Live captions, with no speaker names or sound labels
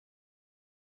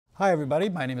Hi everybody,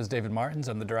 my name is David Martins.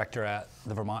 I'm the director at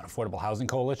the Vermont Affordable Housing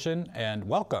Coalition, and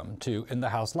welcome to In the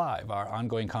House Live, our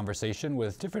ongoing conversation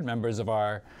with different members of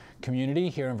our community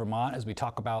here in Vermont as we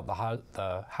talk about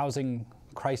the housing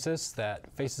crisis that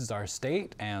faces our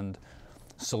state and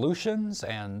solutions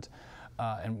and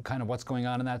kind of what's going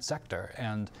on in that sector.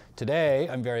 And today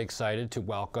I'm very excited to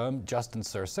welcome Justin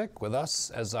Srisc with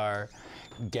us as our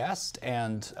guest,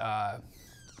 and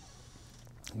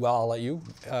well, I'll let you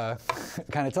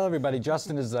kind of tell everybody.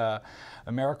 Justin is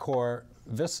AmeriCorps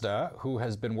VISTA, who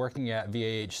has been working at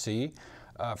VAHC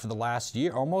for the last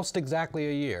year, almost exactly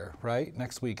a year, right?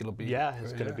 Next week it'll be. Yeah,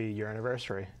 it's going to be your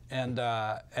anniversary. And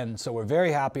so we're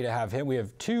very happy to have him. We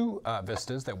have two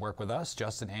VISTAs that work with us,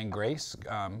 Justin and Grace.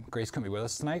 Grace couldn't be with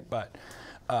us tonight, but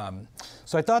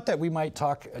so I thought that we might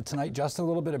talk tonight, Justin, a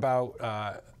little bit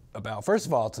about first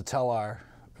of all, to tell our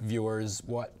viewers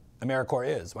what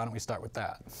AmeriCorps is. Why don't we start with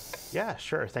that? Yeah,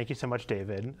 sure. Thank you so much,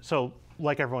 David. So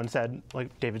like everyone said,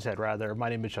 like David said rather, my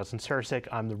name is Justin Srisc.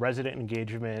 I'm the Resident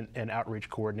Engagement and Outreach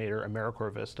Coordinator,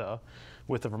 AmeriCorps VISTA,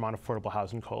 with the Vermont Affordable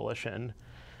Housing Coalition.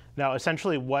 Now,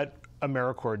 essentially what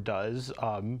AmeriCorps does,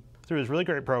 through this really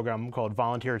great program called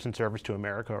Volunteers in Service to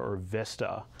America, or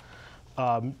VISTA,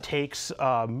 takes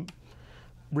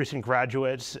recent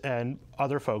graduates and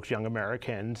other folks, young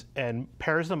Americans, and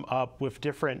pairs them up with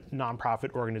different nonprofit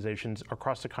organizations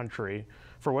across the country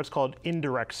for what's called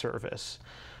indirect service.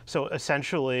 So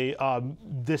essentially,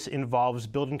 this involves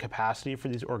building capacity for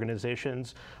these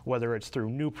organizations, whether it's through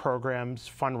new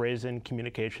programs, fundraising,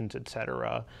 communications, et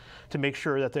cetera, to make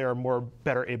sure that they are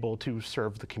better able to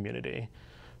serve the community.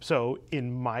 So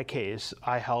in my case,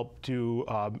 I help do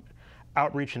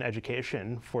outreach and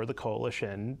education for the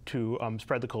coalition to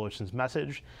spread the coalition's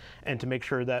message and to make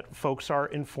sure that folks are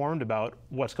informed about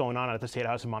what's going on at the State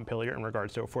House in Montpelier in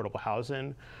regards to affordable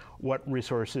housing, what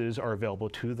resources are available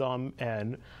to them,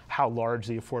 and how large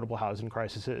the affordable housing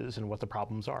crisis is and what the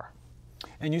problems are.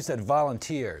 And you said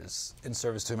volunteers in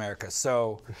service to America,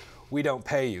 so we don't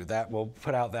pay you. That will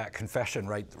put out that confession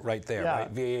right there, yeah.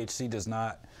 Right? VAHC does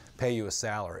not pay you a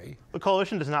salary. The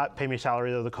coalition does not pay me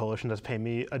salary, though the coalition does pay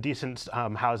me a decent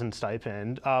housing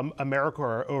stipend.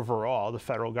 AmeriCorps overall, the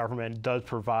federal government, does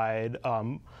provide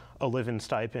a live-in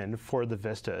stipend for the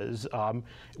VISTAs,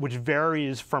 which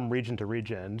varies from region to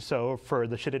region. So for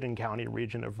the Chittenden County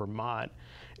region of Vermont,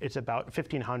 it's about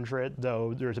 $1,500,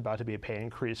 though there's about to be a pay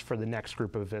increase for the next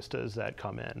group of VISTAs that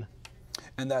come in.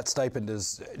 And that stipend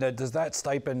does that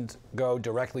stipend go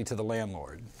directly to the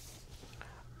landlord?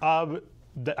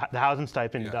 The housing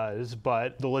stipend Yeah. does,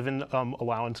 but the live-in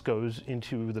allowance goes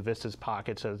into the VISTA's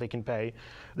pocket so that they can pay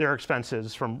their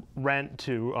expenses from rent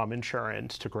to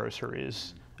insurance to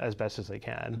groceries as best as they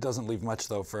can. It doesn't leave much,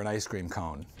 though, for an ice cream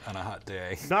cone on a hot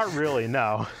day. Not really,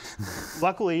 no.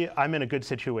 Luckily, I'm in a good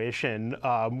situation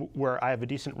where I have a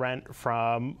decent rent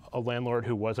from a landlord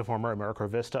who was a former AmeriCorps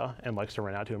VISTA and likes to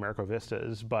rent out to AmeriCorps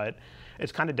VISTAs, but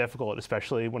it's kind of difficult,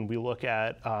 especially when we look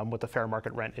at what the fair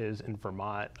market rent is in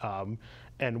Vermont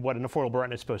and what an affordable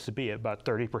rent is supposed to be, about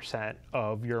 30%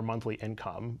 of your monthly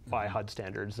income by HUD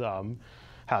standards,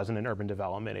 Housing and Urban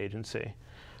Development Agency.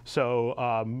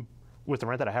 So with the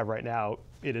rent that I have right now,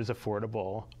 it is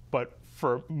affordable, but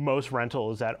for most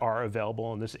rentals that are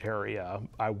available in this area,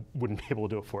 I wouldn't be able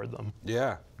to afford them.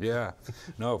 Yeah, yeah.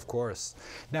 No, of course.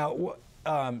 Now,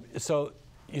 so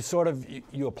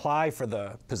you apply for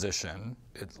the position,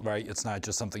 right? It's not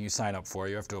just something you sign up for,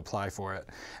 you have to apply for it.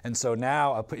 And so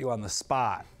now I'll put you on the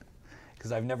spot,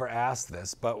 because I've never asked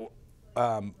this, but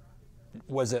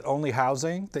was it only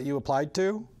housing that you applied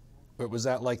to? Or was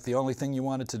that like the only thing you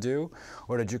wanted to do?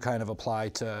 Or did you kind of apply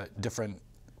to different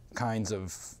kinds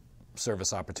of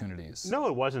service opportunities? No,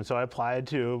 it wasn't. So I applied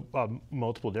to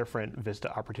multiple different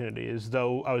VISTA opportunities,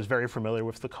 though I was very familiar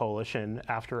with the coalition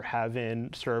after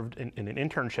having served in an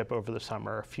internship over the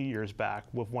summer a few years back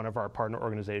with one of our partner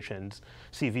organizations,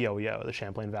 CVOEO, the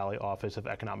Champlain Valley Office of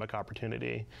Economic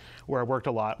Opportunity, where I worked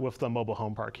a lot with the mobile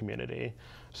home park community.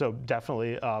 So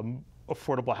definitely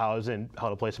affordable housing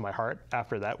held a place in my heart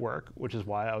after that work, which is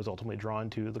why I was ultimately drawn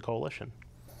to the coalition.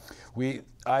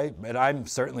 I'm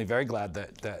certainly very glad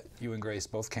that you and Grace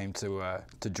both came to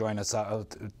join us.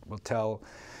 We'll tell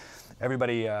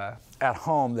everybody at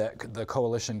home that the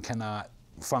coalition cannot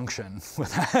function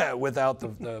without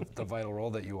the vital role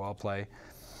that you all play.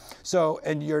 So,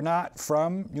 and you are not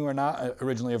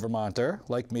originally a Vermonter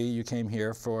like me. You came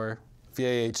here for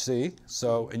VAHC.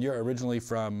 So, and you're originally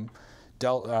from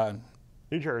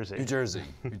New Jersey. New Jersey.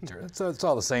 So it's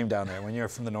all the same down there when you're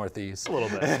from the Northeast. A little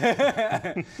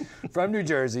bit. From New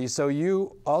Jersey. So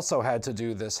you also had to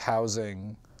do this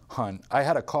housing hunt. I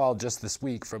had a call just this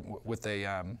week with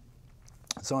a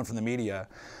someone from the media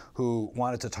who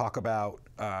wanted to talk about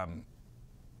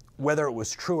whether it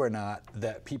was true or not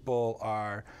that people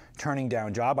are turning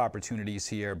down job opportunities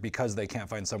here because they can't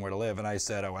find somewhere to live. And I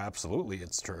said, oh, absolutely,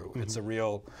 it's true. It's a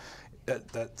real,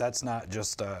 that's not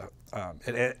just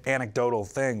an anecdotal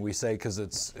thing we say because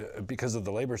it's because of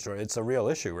the labor shortage. It's a real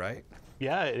issue, right?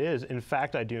 Yeah, it is. In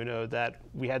fact, I do know that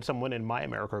we had someone in my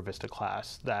AmeriCorps VISTA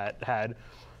class that had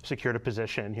secured a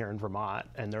position here in Vermont,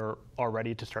 and they're all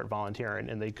ready to start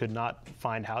volunteering, and they could not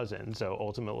find housing, so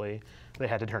ultimately they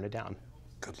had to turn it down.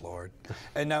 Good Lord.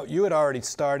 And now you had already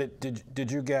started,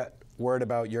 did you get word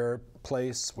about your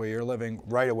place where you're living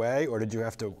right away, or did you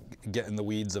have to get in the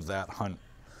weeds of that hunt?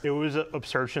 It was a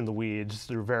search in the weeds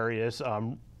through various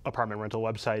apartment rental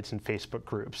websites and Facebook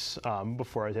groups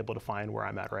before I was able to find where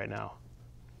I'm at right now.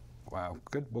 Wow,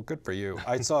 good. Well, good for you.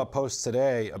 I saw a post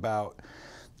today about,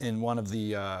 in one of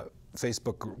the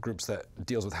Facebook groups that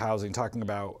deals with housing, talking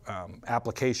about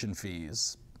application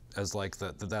fees as like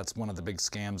that's one of the big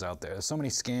scams out there. There's so many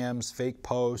scams, fake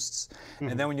posts,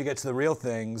 and then when you get to the real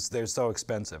things, they're so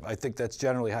expensive. I think that's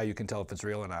generally how you can tell if it's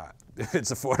real or not. If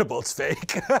it's affordable, it's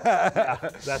fake. Yeah,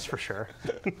 that's for sure.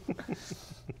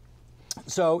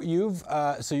 So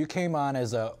you came on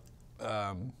as a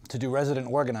to do resident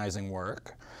organizing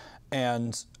work,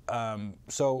 and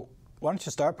so why don't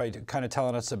you start by kind of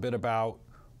telling us a bit about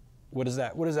what does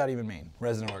that even mean?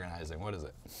 Resident organizing, what is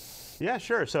it? Yeah,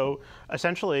 sure. So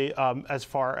essentially, as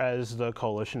far as the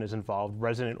coalition is involved,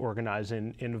 resident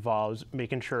organizing involves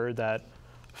making sure that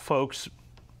folks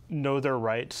know their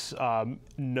rights,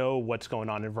 know what's going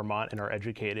on in Vermont, and are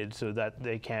educated so that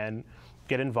they can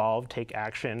get involved, take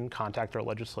action, contact their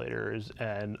legislators,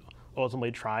 and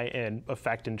ultimately try and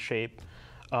affect and shape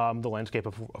the landscape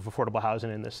of affordable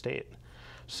housing in this state.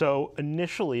 So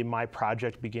initially, my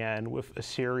project began with a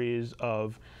series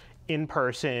of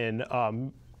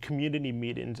in-person community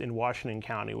meetings in Washington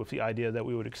County with the idea that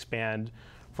we would expand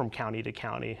from county to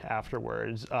county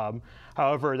afterwards.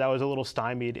 However, that was a little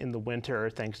stymied in the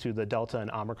winter thanks to the Delta and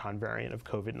Omicron variant of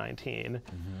COVID-19.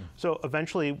 So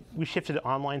eventually we shifted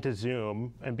online to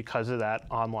Zoom, and because of that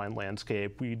online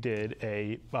landscape, we did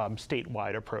a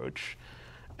statewide approach.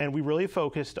 And we really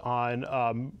focused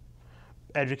on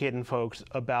educating folks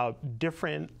about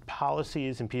different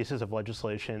policies and pieces of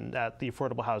legislation that the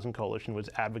Affordable Housing Coalition was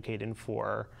advocating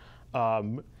for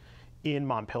in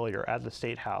Montpelier at the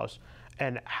State House,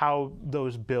 and how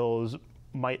those bills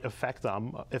might affect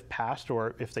them if passed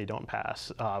or if they don't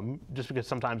pass. Just because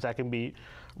sometimes that can be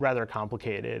rather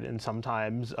complicated, and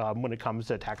sometimes when it comes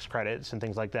to tax credits and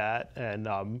things like that and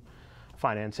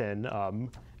financing,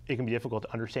 it can be difficult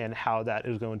to understand how that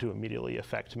is going to immediately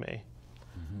affect me.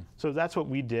 So that's what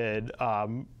we did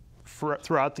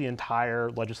throughout the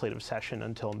entire legislative session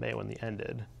until May when they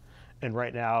ended. And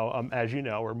right now, as you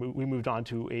know, we moved on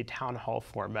to a town hall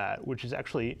format, which is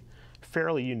actually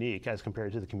fairly unique as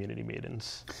compared to the community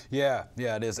meetings. Yeah,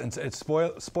 it is. And it's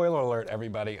spoiler alert,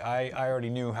 everybody. I already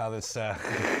knew how this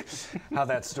how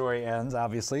that story ends,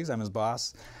 obviously, because I'm his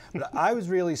boss. But I was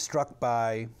really struck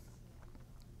by,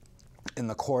 in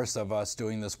the course of us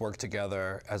doing this work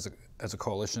together as a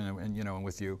coalition, and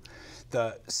with you,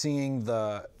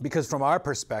 because from our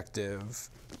perspective,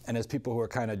 and as people who are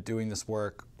kind of doing this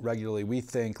work regularly, we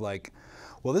think like,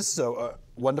 well, this is a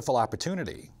wonderful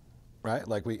opportunity, right?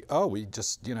 Like we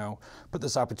just put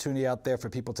this opportunity out there for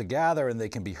people to gather, and they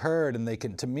can be heard, and they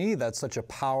can. To me, that's such a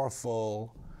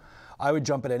powerful. I would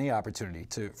jump at any opportunity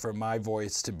for my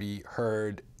voice to be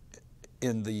heard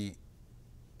in the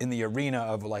arena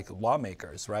of like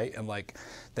lawmakers, right? And like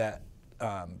that,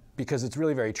 because it's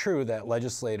really very true that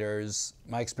legislators,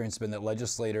 my experience has been that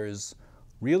legislators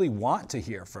really want to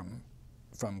hear from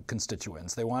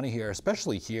constituents. They want to hear,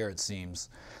 especially here it seems,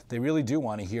 they really do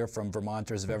want to hear from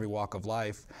Vermonters of every walk of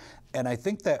life. And I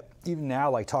think that even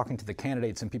now, like talking to the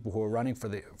candidates and people who are running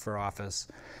for office,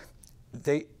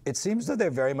 it seems that they're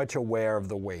very much aware of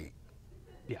the weight.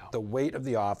 Yeah. The weight of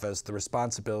the office, the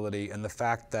responsibility, and the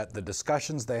fact that the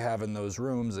discussions they have in those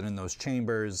rooms and in those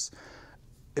chambers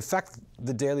affect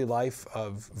the daily life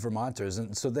of Vermonters.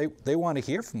 And so they want to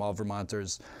hear from all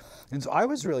Vermonters. And so I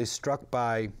was really struck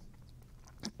by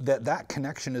that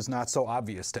connection is not so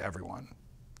obvious to everyone.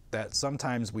 That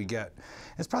sometimes we get,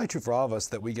 it's probably true for all of us,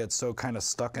 that we get so kind of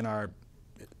stuck in our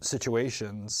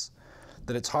situations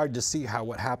that it's hard to see how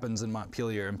what happens in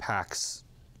Montpelier impacts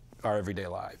our everyday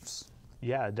lives.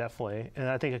 Yeah, definitely. And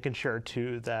I think I can share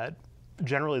too that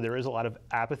generally there is a lot of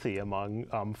apathy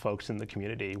among folks in the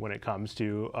community when it comes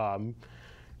to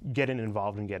getting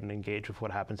involved and getting engaged with what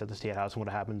happens at the State House and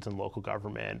what happens in local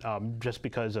government, just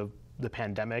because of the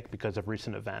pandemic, because of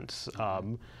recent events.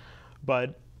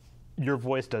 But your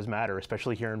voice does matter,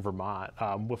 especially here in Vermont,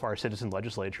 with our citizen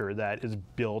legislature that is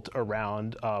built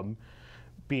around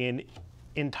being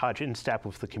in touch, in step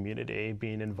with the community,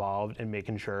 being involved and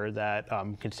making sure that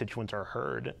constituents are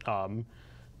heard and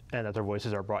that their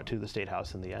voices are brought to the State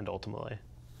House in the end, ultimately.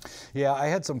 Yeah, I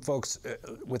had some folks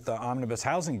with the omnibus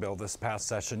housing bill this past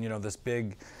session, this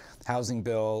big housing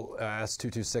bill,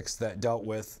 S226, that dealt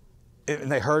with,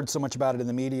 and they heard so much about it in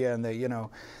the media, and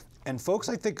and folks,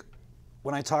 I think,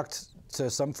 when I talked to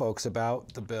some folks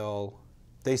about the bill,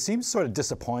 they seemed sort of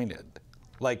disappointed.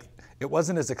 Like, it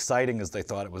wasn't as exciting as they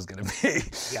thought it was going to be.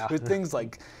 Yeah. With things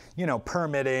like,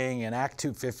 permitting and Act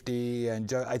 250,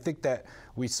 and I think that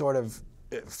we sort of,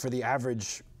 for the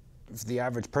average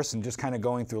person just kind of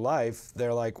going through life,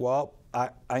 they're like, well,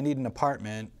 I need an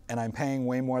apartment and I'm paying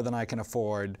way more than I can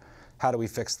afford. How do we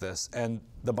fix this? And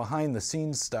the behind the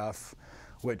scenes stuff,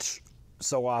 which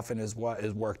so often is what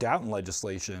is worked out in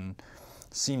legislation,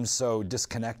 seems so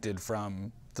disconnected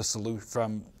from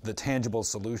the tangible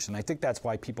solution. I think that's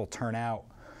why people turn out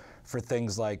for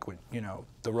things like,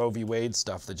 the Roe v. Wade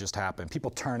stuff that just happened.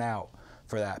 People turn out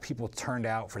for that. People turned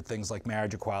out for things like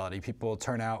marriage equality. People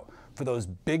turn out for those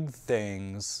big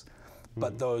things,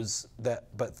 but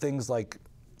things like,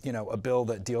 a bill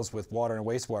that deals with water and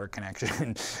wastewater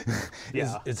connection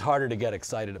is harder to get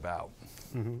excited about.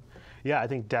 Mm-hmm. Yeah, I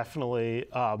think definitely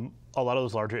a lot of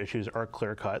those larger issues are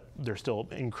clear-cut. They're still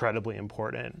incredibly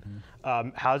important.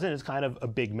 Mm-hmm. Housing is kind of a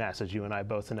big mess, as you and I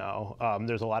both know.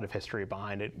 There's a lot of history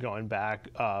behind it, going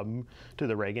back to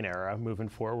the Reagan era, moving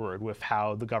forward with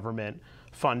how the government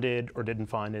funded or didn't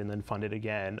fund and then funded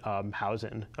again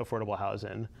housing, affordable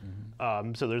housing.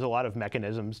 Mm-hmm. So there's a lot of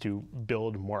mechanisms to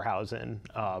build more housing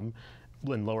and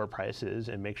lower prices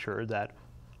and make sure that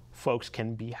folks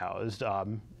can be housed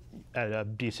at a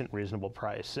decent, reasonable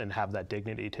price and have that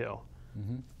dignity too.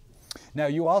 Mm-hmm. Now,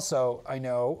 you also, I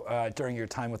know, during your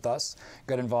time with us,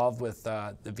 got involved with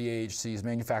the VAHC's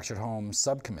Manufactured Home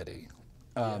Subcommittee.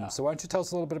 So why don't you tell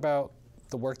us a little bit about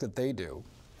the work that they do?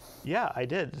 Yeah, I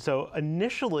did. So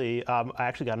initially, I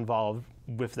actually got involved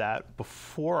with that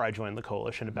before I joined the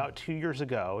coalition. About 2 years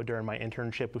ago, during my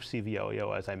internship with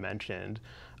CVOEO, as I mentioned,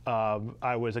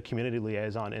 I was a community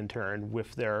liaison intern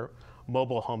with their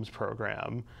mobile homes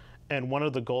program. And one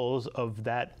of the goals of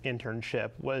that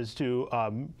internship was to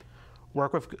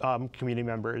work with community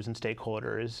members and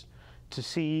stakeholders to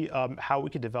see how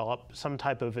we could develop some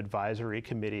type of advisory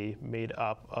committee made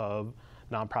up of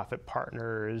nonprofit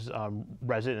partners,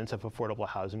 residents of affordable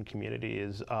housing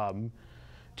communities,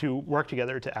 to work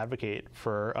together to advocate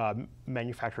for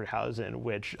manufactured housing,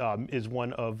 which is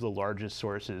one of the largest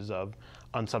sources of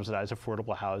unsubsidized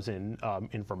affordable housing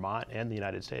in Vermont and the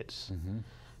United States. Mm-hmm.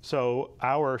 So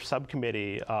our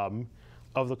subcommittee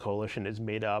of the coalition is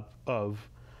made up of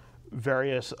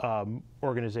various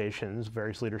organizations,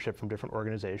 various leadership from different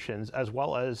organizations, as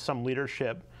well as some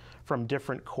leadership from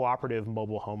different cooperative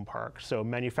mobile home parks. So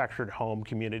manufactured home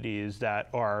communities that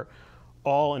are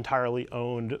all entirely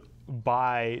owned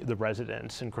by the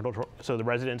residents, and so the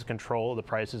residents control the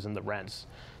prices and the rents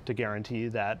to guarantee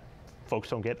that folks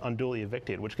don't get unduly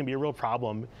evicted, which can be a real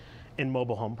problem in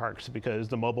mobile home parks because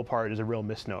the mobile part is a real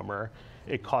misnomer.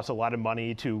 It costs a lot of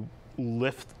money to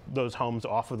lift those homes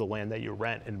off of the land that you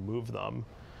rent and move them.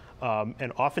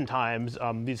 And oftentimes,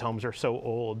 these homes are so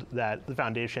old that the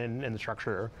foundation and the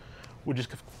structure would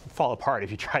just fall apart if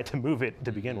you tried to move it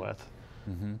to begin with.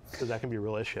 Mm-hmm. So that can be a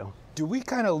real issue. Do we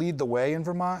kind of lead the way in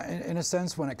Vermont, in a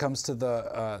sense, when it comes to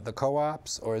the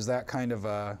co-ops, or is that kind of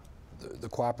the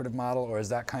cooperative model, or is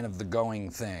that kind of the going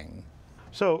thing?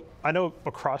 So I know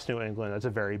across New England that's a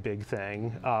very big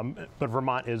thing, but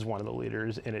Vermont is one of the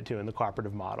leaders in it too, in the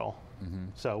cooperative model. Mm-hmm.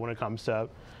 So when it comes to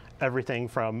everything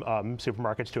from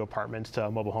supermarkets to apartments to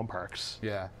mobile home parks.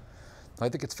 Yeah, I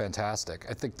think it's fantastic.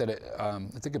 I think that it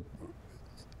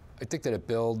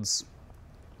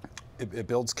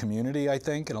builds community, I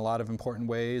think, in a lot of important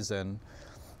ways, and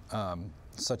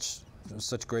such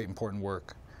great important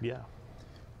work. Yeah.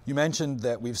 You mentioned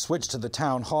that we've switched to the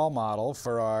town hall model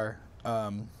for our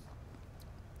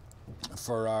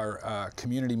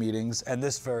community meetings, and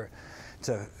this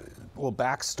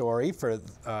backstory for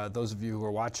those of you who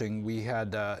are watching. We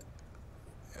have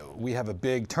a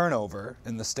big turnover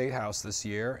in the State House this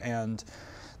year, and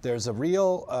there's a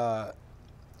real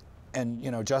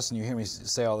and Justin, you hear me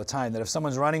say all the time that if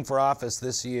someone's running for office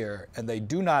this year and they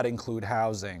do not include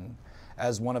housing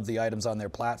as one of the items on their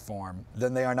platform,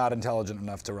 then they are not intelligent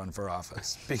enough to run for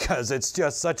office, because it's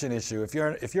just such an issue.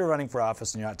 If you're running for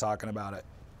office and you're not talking about it,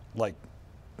 like,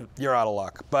 you're out of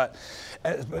luck. But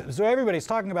so everybody's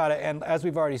talking about it, and as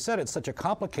we've already said, it's such a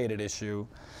complicated issue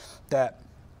that,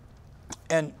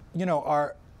 and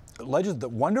our the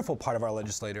wonderful part of our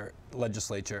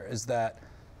legislature is that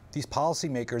these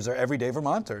policymakers are everyday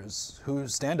Vermonters who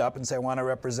stand up and say, I want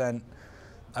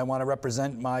to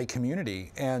represent my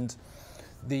community. And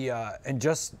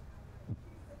just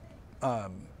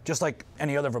like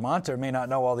any other Vermonter may not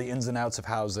know all the ins and outs of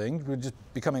housing, just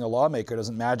becoming a lawmaker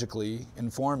doesn't magically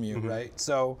inform you, right?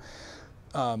 So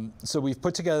we've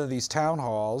put together these town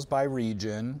halls by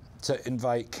region to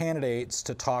invite candidates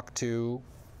to talk to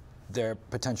their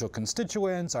potential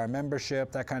constituents, our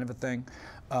membership, that kind of a thing,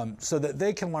 so that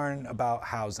they can learn about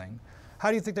housing. How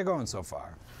do you think they're going so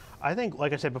far? I think,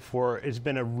 like I said before, it's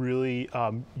been a really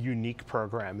unique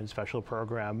program and special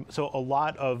program. So a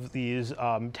lot of these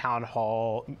town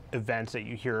hall events that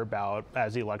you hear about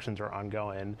as the elections are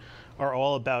ongoing are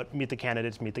all about meet the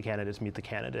candidates, meet the candidates, meet the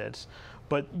candidates.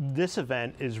 But this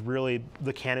event is really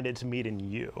the candidates meeting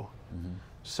you. Mm-hmm.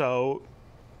 So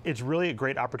it's really a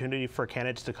great opportunity for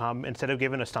candidates to come, instead of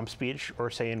giving a stump speech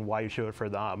or saying why you should vote for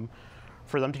them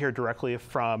to hear directly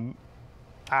from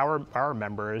our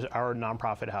members, our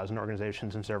nonprofit housing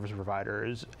organizations and service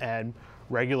providers, and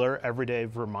regular everyday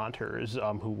Vermonters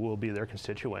who will be their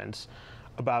constituents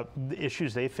about the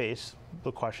issues they face,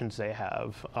 the questions they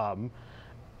have.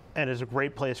 And it's a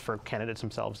great place for candidates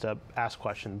themselves to ask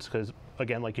questions because,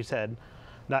 again, like you said,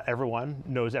 not everyone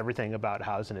knows everything about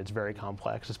housing. It's very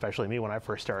complex, especially me when I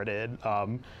first started.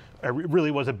 It really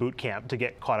was a boot camp to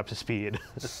get caught up to speed.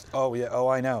 Oh, yeah. Oh,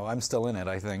 I know. I'm still in it,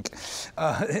 I think,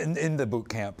 in the boot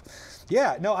camp.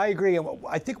 Yeah, no, I agree.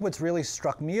 I think what's really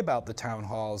struck me about the town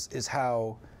halls is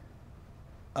how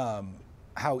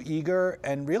eager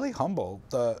and really humble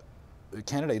the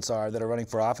candidates are that are running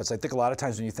for office. I think a lot of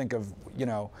times when you think of,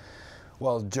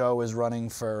 well, Joe is running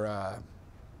for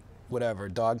whatever,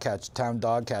 town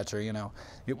dog catcher,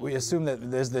 we assume that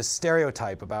there's this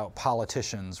stereotype about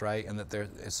politicians, right? And that there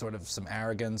is sort of some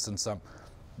arrogance and some,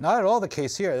 not at all the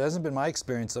case here. It hasn't been my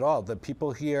experience at all. The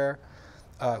people here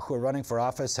who are running for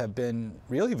office have been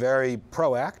really very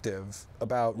proactive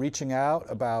about reaching out,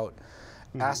 about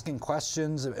asking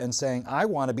questions and saying, I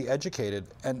want to be educated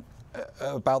and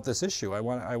about this issue. I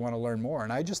want to learn more.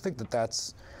 And I just think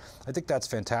that's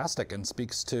fantastic and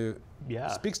speaks to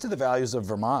the values of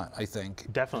Vermont, I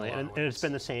think. Definitely, and it's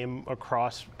been the same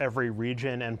across every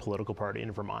region and political party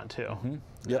in Vermont too. Mm-hmm.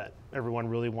 Yep. That everyone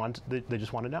really wants, they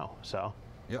just want to know. So.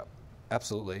 Yep,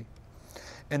 absolutely.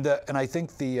 And I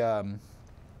think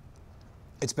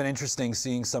it's been interesting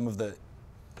seeing some of the,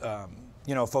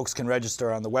 folks can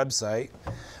register on the website,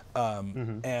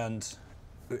 and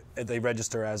they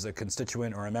register as a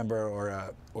constituent or a member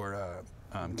or a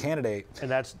candidate.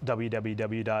 And that's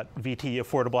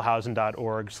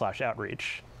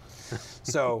www.vtaffortablehousing.org/outreach.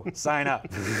 So sign up.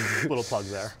 Little plug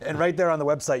there. And right there on the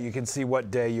website, you can see what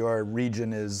day your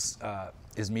region is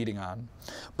meeting on.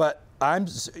 But a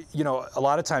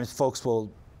lot of times folks will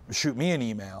shoot me an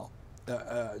email,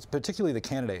 particularly the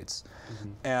candidates,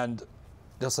 and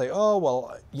they'll say, oh,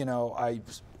 well, I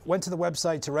went to the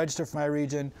website to register for my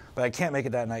region, but I can't make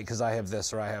it that night because I have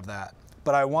this or I have that.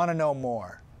 But I want to know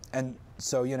more. And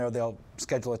so, they'll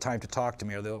schedule a time to talk to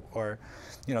me, or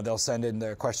they'll send in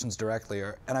their questions directly.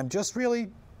 And I'm just really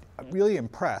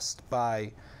impressed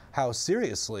by how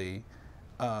seriously,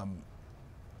 how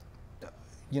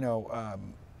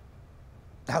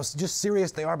just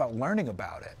serious they are about learning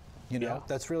about it.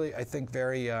 That's really, I think,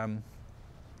 very,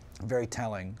 very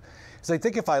telling. So I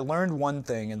think if I learned one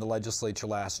thing in the legislature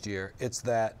last year, it's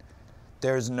that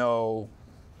there's no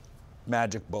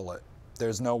magic bullet.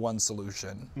 There's no one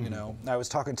solution, I was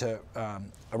talking to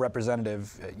a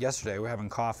representative yesterday. We were having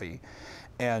coffee,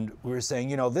 and we were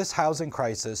saying, this housing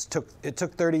crisis took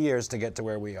 30 years to get to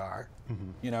where we are.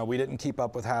 We didn't keep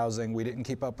up with housing. We didn't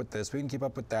keep up with this. We didn't keep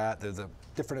up with that. There's a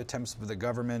different attempts with the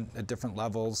government at different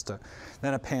levels,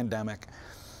 then a pandemic.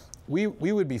 We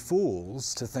would be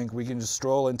fools to think we can just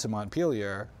stroll into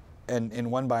Montpelier and in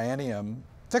one biennium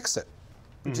fix it.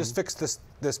 Just fix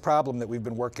this problem that we've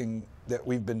been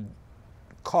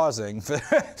causing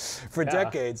for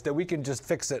decades, that we can just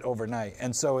fix it overnight.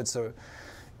 And so it's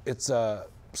a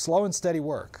slow and steady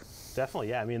work. Definitely,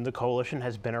 yeah. I mean, the coalition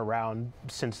has been around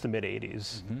since the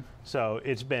mid-'80s. So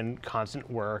it's been constant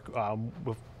work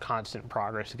with constant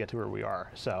progress to get to where we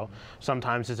are. So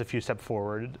sometimes it's a few steps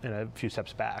forward and a few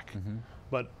steps back.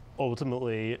 But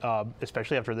ultimately,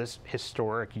 especially after this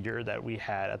historic year that we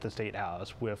had at the State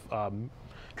House with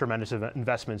tremendous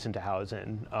investments into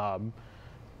housing,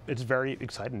 it's very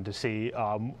exciting to see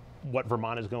what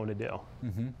Vermont is going to do.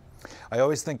 I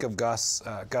always think of Gus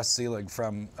Seelig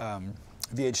from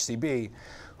VHCB,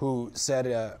 who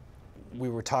said, we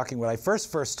were talking, when I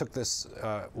first took this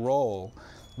role,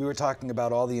 we were talking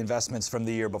about all the investments from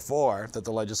the year before that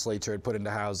the legislature had put into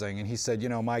housing, and he said, you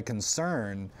know, my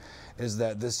concern is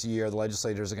that this year the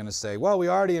legislators are going to say, well, we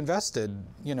already invested,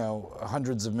 you know,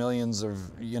 hundreds of millions of,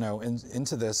 you know,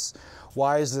 into this.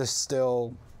 Why is this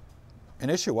still an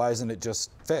issue? Why isn't it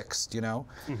just fixed, you know?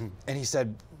 Mm-hmm. And he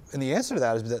said, and the answer to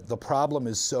that is that the problem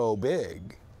is so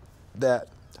big that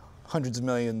hundreds of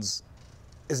millions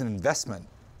is an investment.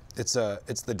 It's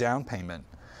the down payment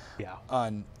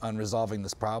on resolving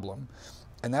this problem.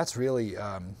 And that's really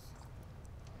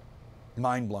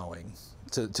mind-blowing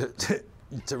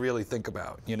to really think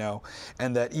about, you know?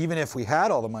 And that even if we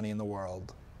had all the money in the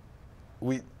world,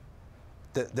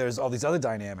 there's all these other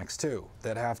dynamics too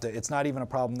that have to, it's not even a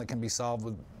problem that can be solved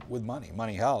with money.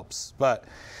 Money helps, but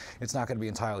it's not going to be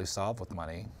entirely solved with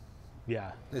money.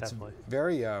 Yeah, it's definitely.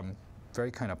 very, very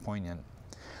kind of poignant.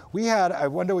 We had, I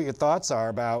wonder what your thoughts are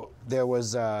about, there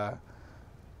was the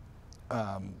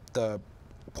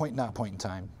point in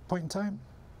time?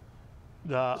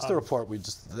 What's the report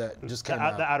that just came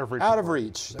out? The out of reach. Out of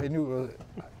reach. I knew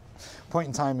point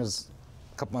in time is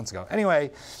a couple months ago.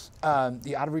 Anyway,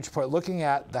 the out of reach report looking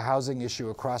at the housing issue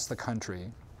across the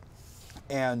country.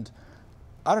 And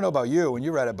I don't know about you, when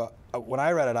you read it, but when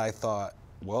I read it, I thought,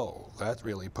 whoa, that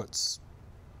really puts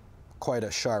quite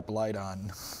a sharp light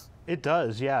on. It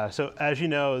does, yeah. So as you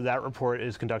know, that report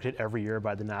is conducted every year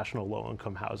by the National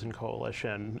Low-Income Housing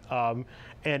Coalition.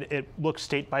 And it looks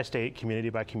state by state, community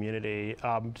by community,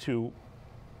 to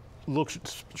look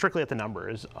strictly at the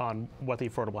numbers on what the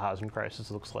affordable housing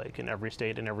crisis looks like in every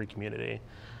state and every community.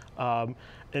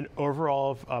 And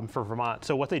overall for Vermont,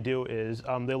 so what they do is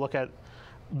they look at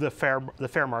the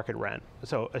fair market rent.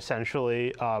 So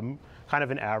essentially, kind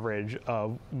of an average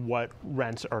of what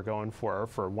rents are going for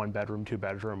 1-bedroom,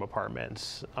 2-bedroom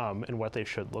apartments, and what they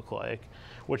should look like.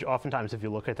 Which oftentimes, if you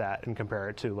look at that and compare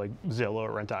it to like Zillow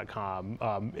or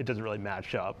Rent.com, it doesn't really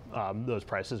match up. Those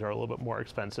prices are a little bit more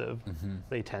expensive. Mm-hmm.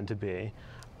 They tend to be.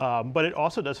 But it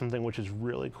also does something which is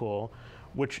really cool,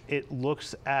 which it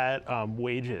looks at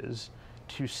wages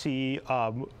to see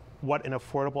what an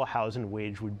affordable housing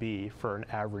wage would be for an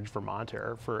average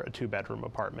Vermonter for a 2-bedroom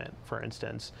apartment, for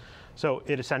instance. So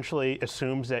it essentially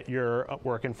assumes that you're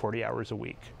working 40 hours a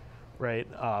week, right?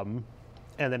 And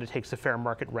then it takes the fair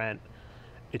market rent,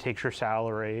 it takes your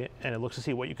salary, and it looks to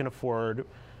see what you can afford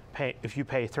if you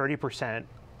pay 30%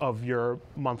 of your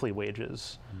monthly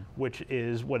wages, which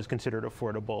is what is considered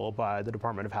affordable by the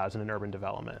Department of Housing and Urban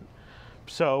Development.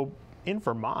 So in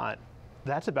Vermont,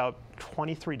 that's about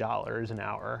 $23 an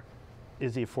hour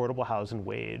is the affordable housing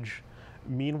wage.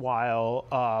 Meanwhile,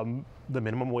 the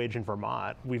minimum wage in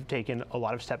Vermont, we've taken a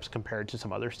lot of steps compared to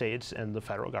some other states and the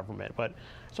federal government, but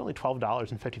it's only $12.55.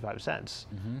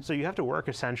 Mm-hmm. So you have to work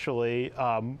essentially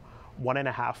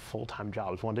 1.5 full-time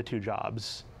jobs, 1 to 2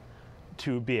 jobs,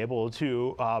 to be able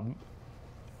to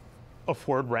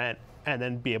afford rent and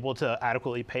then be able to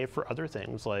adequately pay for other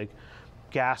things like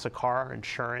gas, a car,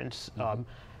 insurance, mm-hmm.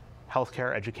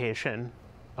 Healthcare, education,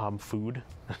 food.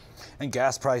 And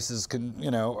gas prices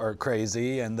are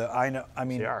crazy, and I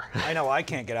know I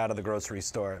can't get out of the grocery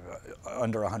store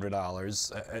under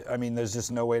 $100. I mean, there's just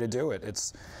no way to do it.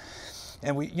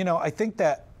 I think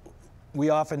that we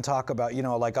often talk about,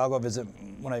 like I'll go visit,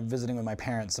 when I'm visiting with my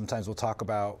parents, sometimes we'll talk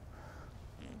about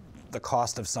the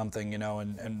cost of something,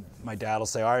 and my dad will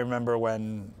say, I remember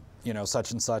when, such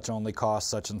and such only cost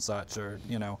such and such, or,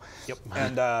 Yep.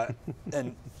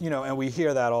 and we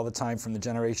hear that all the time from the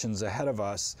generations ahead of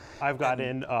us. I've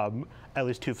gotten at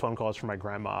least 2 phone calls from my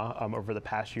grandma over the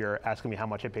past year asking me how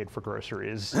much I paid for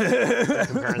groceries,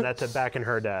 comparing that to back in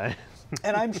her day.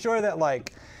 And I'm sure that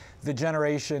the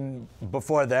generation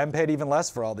before them paid even less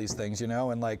for all these things,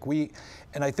 and I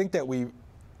think that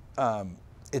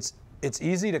it's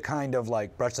easy to kind of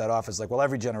brush that off as well,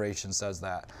 every generation says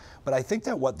that. But I think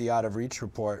that what the Out of Reach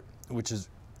report, which is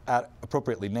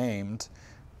appropriately named,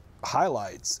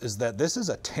 highlights is that this is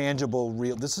a tangible,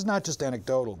 real, this is not just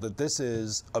anecdotal, that this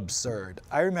is absurd.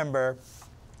 I remember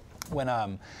when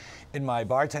in my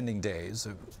bartending days,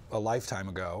 a lifetime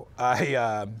ago,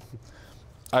 I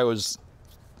was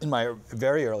in my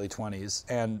very early 20s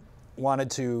and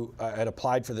had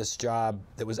applied for this job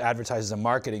that was advertised as a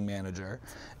marketing manager.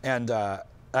 And I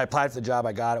applied for the job,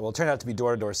 I got it. Well, it turned out to be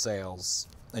door-to-door sales.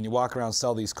 And you walk around,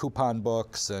 sell these coupon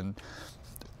books, and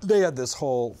they had this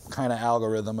whole kind of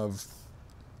algorithm of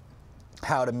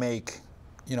how to make,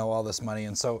 all this money.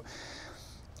 And so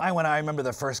I remember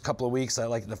the first couple of weeks,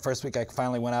 the first week I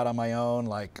finally went out on my own,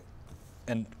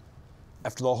 and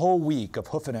after the whole week of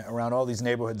hoofing it around all these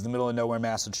neighborhoods in the middle of nowhere,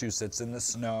 Massachusetts, in the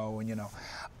snow, and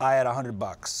I had $100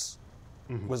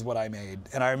 mm-hmm. was what I made.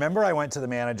 And I remember I went to the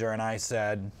manager and I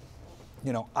said,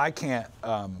 you know, I can't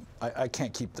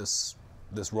keep this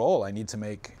role. I need to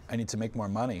make more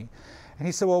money. And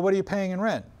he said, well, what are you paying in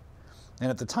rent? And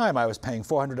at the time, I was paying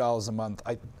 $400 a month.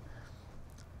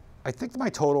 I think my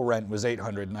total rent was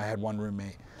 $800, and I had one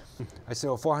roommate. I said,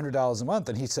 well, $400 a month.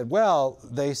 And he said, well,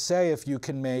 they say if you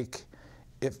can make,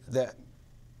 that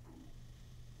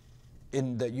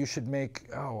you should make,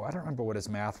 oh, I don't remember what his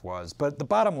math was, but the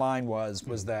bottom line was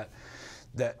that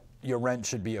your rent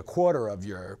should be a quarter of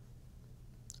your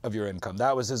income.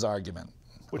 That was his argument.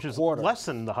 Which is less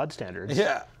than the HUD standards.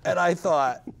 Yeah, and I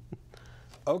thought,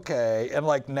 okay, and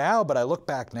like now, but I look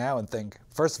back now and think,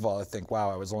 first of all, I think, wow,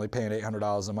 I was only paying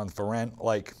 $800 a month for rent.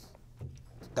 Like,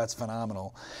 that's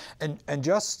phenomenal. And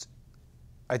just,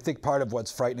 I think part of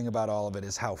what's frightening about all of it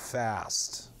is how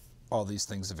fast all these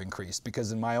things have increased.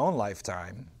 Because in my own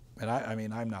lifetime, and I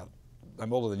mean, I'm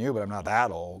older than you, but I'm not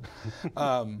that old.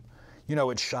 You know,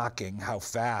 it's shocking how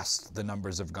fast the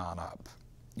numbers have gone up,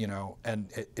 you know, and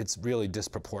it's really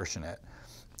disproportionate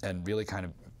and really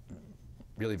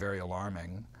really very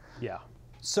alarming. Yeah.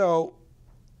 So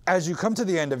as you come to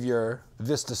the end of your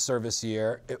VISTA service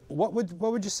year, what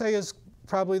would you say is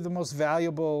probably the most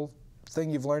valuable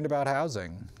thing you've learned about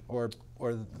housing, or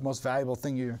the most valuable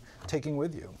thing you're taking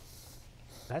with you?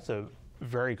 That's a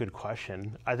very good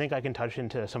question. I think I can touch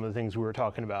into some of the things we were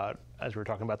talking about as we were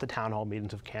talking about the town hall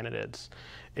meetings of candidates.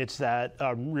 It's that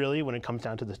really when it comes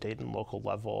down to the state and local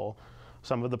level,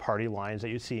 some of the party lines that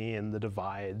you see and the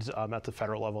divides at the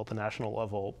federal level, at the national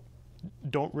level,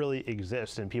 don't really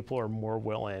exist, and people are more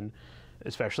willing,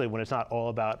 especially when it's not all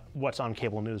about what's on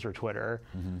cable news or Twitter,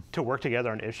 to work together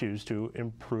on issues to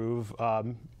improve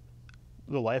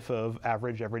the life of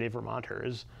average, everyday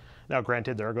Vermonters. Now,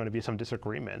 granted, there are going to be some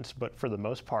disagreements, but for the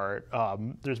most part,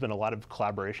 there's been a lot of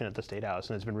collaboration at the State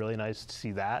House, and it's been really nice to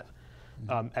see that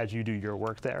as you do your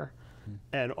work there.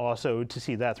 And also to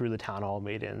see that through the town hall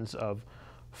meetings of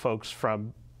folks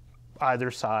from either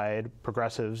side,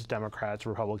 progressives, Democrats,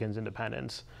 Republicans,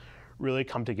 independents, really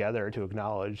come together to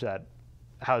acknowledge that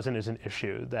housing is an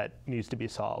issue that needs to be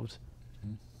solved.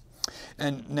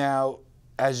 And now,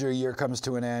 as your year comes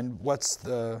to an end, what's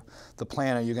the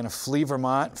plan? Are you going to flee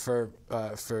Vermont for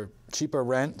cheaper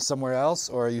rent somewhere else,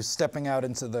 or are you stepping out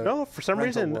into the No, for some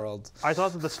reason, world? I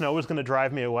thought that the snow was going to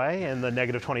drive me away and the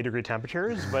negative 20-degree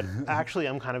temperatures, but actually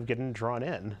I'm kind of getting drawn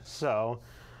in. So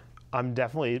I'm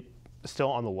definitely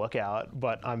still on the lookout,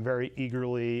 but I'm very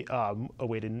eagerly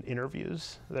awaiting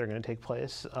interviews that are going to take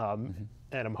place. And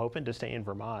I'm hoping to stay in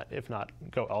Vermont, if not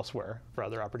go elsewhere for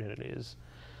other opportunities.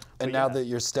 And now that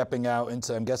you're stepping out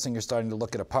into, I'm guessing you're starting to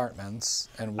look at apartments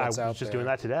and what's out there. I was just doing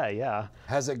that today, yeah.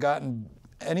 Has it gotten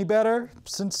any better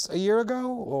since a year ago,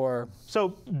 or? So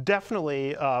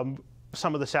definitely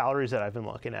some of the salaries that I've been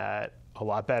looking at, a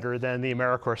lot better than the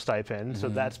AmeriCorps stipend, so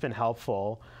that's been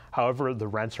helpful. However, the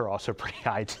rents are also pretty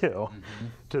high too,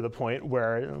 to the point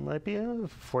where it might be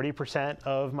 40%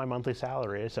 of my monthly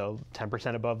salary, so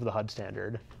 10% above the HUD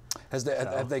standard.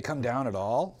 Have they come down at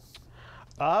all?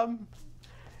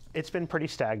 It's been pretty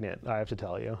stagnant, I have to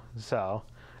tell you. So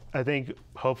I think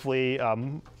hopefully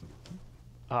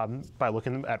by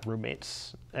looking at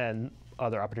roommates and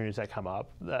other opportunities that come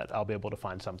up, that I'll be able to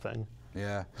find something.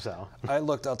 Yeah. So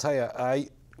I'll tell you,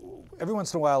 every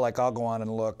once in a while, like I'll go on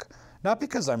and look, not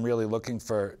because I'm really looking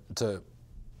to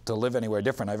live anywhere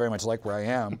different. I very much like where I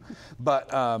am,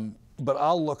 but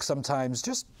I'll look sometimes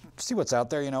just see what's out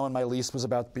there, you know, and my lease was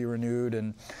about to be renewed.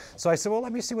 And so I said, well,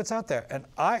 let me see what's out there. And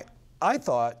I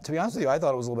thought, to be honest with you, I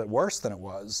thought it was a little bit worse than it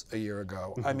was a year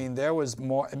ago. I mean, there was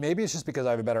more, maybe it's just because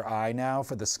I have a better eye now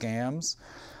for the scams,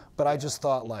 but I just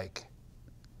thought, like,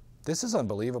 this is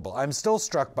unbelievable. I'm still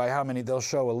struck by how many, they'll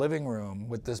show a living room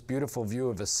with this beautiful view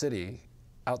of a city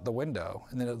out the window,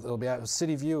 and then it'll be a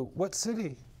city view. What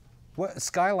city? What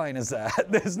skyline is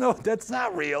that? That's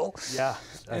not real. Yeah,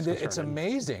 and it's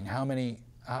amazing how many,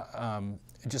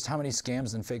 just how many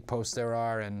scams and fake posts there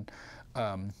are, and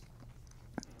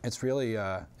it's really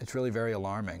very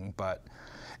alarming.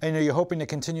 And are you hoping to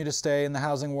continue to stay in the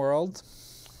housing world?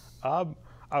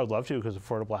 I would love to, because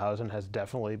affordable housing has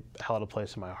definitely held a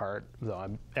place in my heart,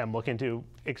 though I'm looking to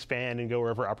expand and go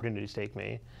wherever opportunities take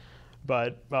me.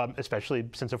 But especially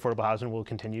since affordable housing will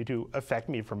continue to affect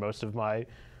me for most of my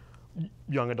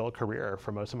young adult career,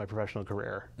 for most of my professional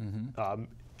career,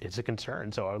 it's a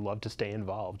concern, so I would love to stay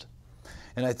involved.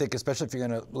 And I think, especially if you're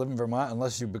going to live in Vermont,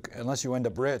 unless you end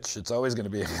up rich, it's always going to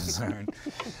be a concern.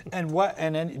 And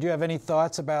then, do you have any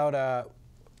thoughts about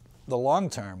the long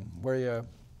term,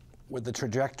 with the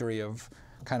trajectory of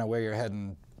kind of where you're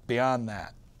heading beyond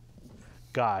that?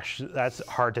 Gosh, that's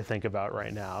hard to think about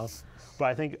right now. But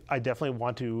I think I definitely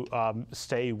want to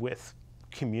stay with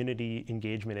community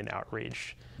engagement and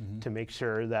outreach to make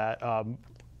sure that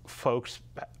folks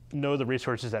know the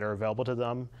resources that are available to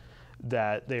them,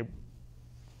 that they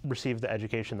receive the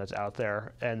education that's out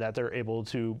there, and that they're able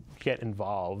to get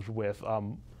involved with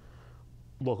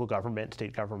local government,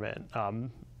 state government,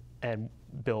 and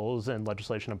bills and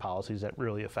legislation and policies that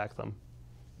really affect them.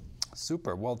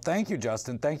 Super. Well, thank you,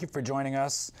 Justin. Thank you for joining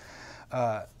us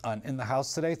in the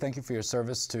House today. Thank you for your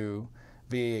service to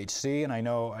VAHC, and I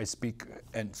know I speak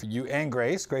and for you and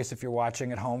Grace. Grace, if you're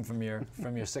watching at home from your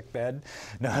sick bed,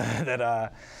 know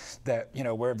that you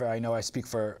know, wherever I know I speak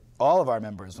for all of our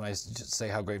members when I just say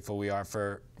how grateful we are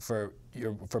for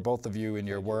both of you and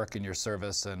your work and your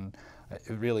service, and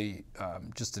really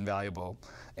just invaluable.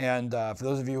 And for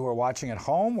those of you who are watching at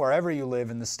home, wherever you live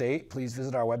in the state, please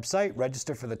visit our website,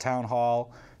 register for the town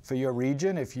hall for your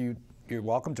region. If you're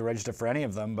welcome to register for any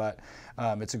of them, but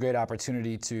it's a great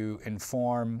opportunity to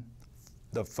inform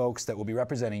the folks that will be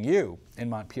representing you in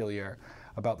Montpelier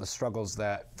about the struggles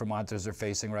that Vermonters are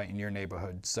facing right in your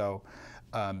neighborhood. So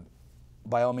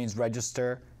by all means,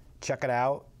 register, check it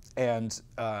out, and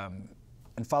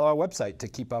follow our website to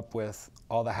keep up with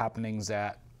all the happenings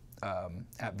at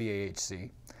VAHC.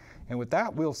 And with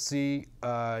that, we'll see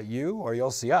you, or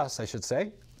you'll see us, I should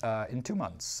say, in 2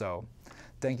 months. So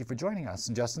thank you for joining us.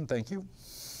 And Justin, thank you.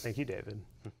 Thank you, David.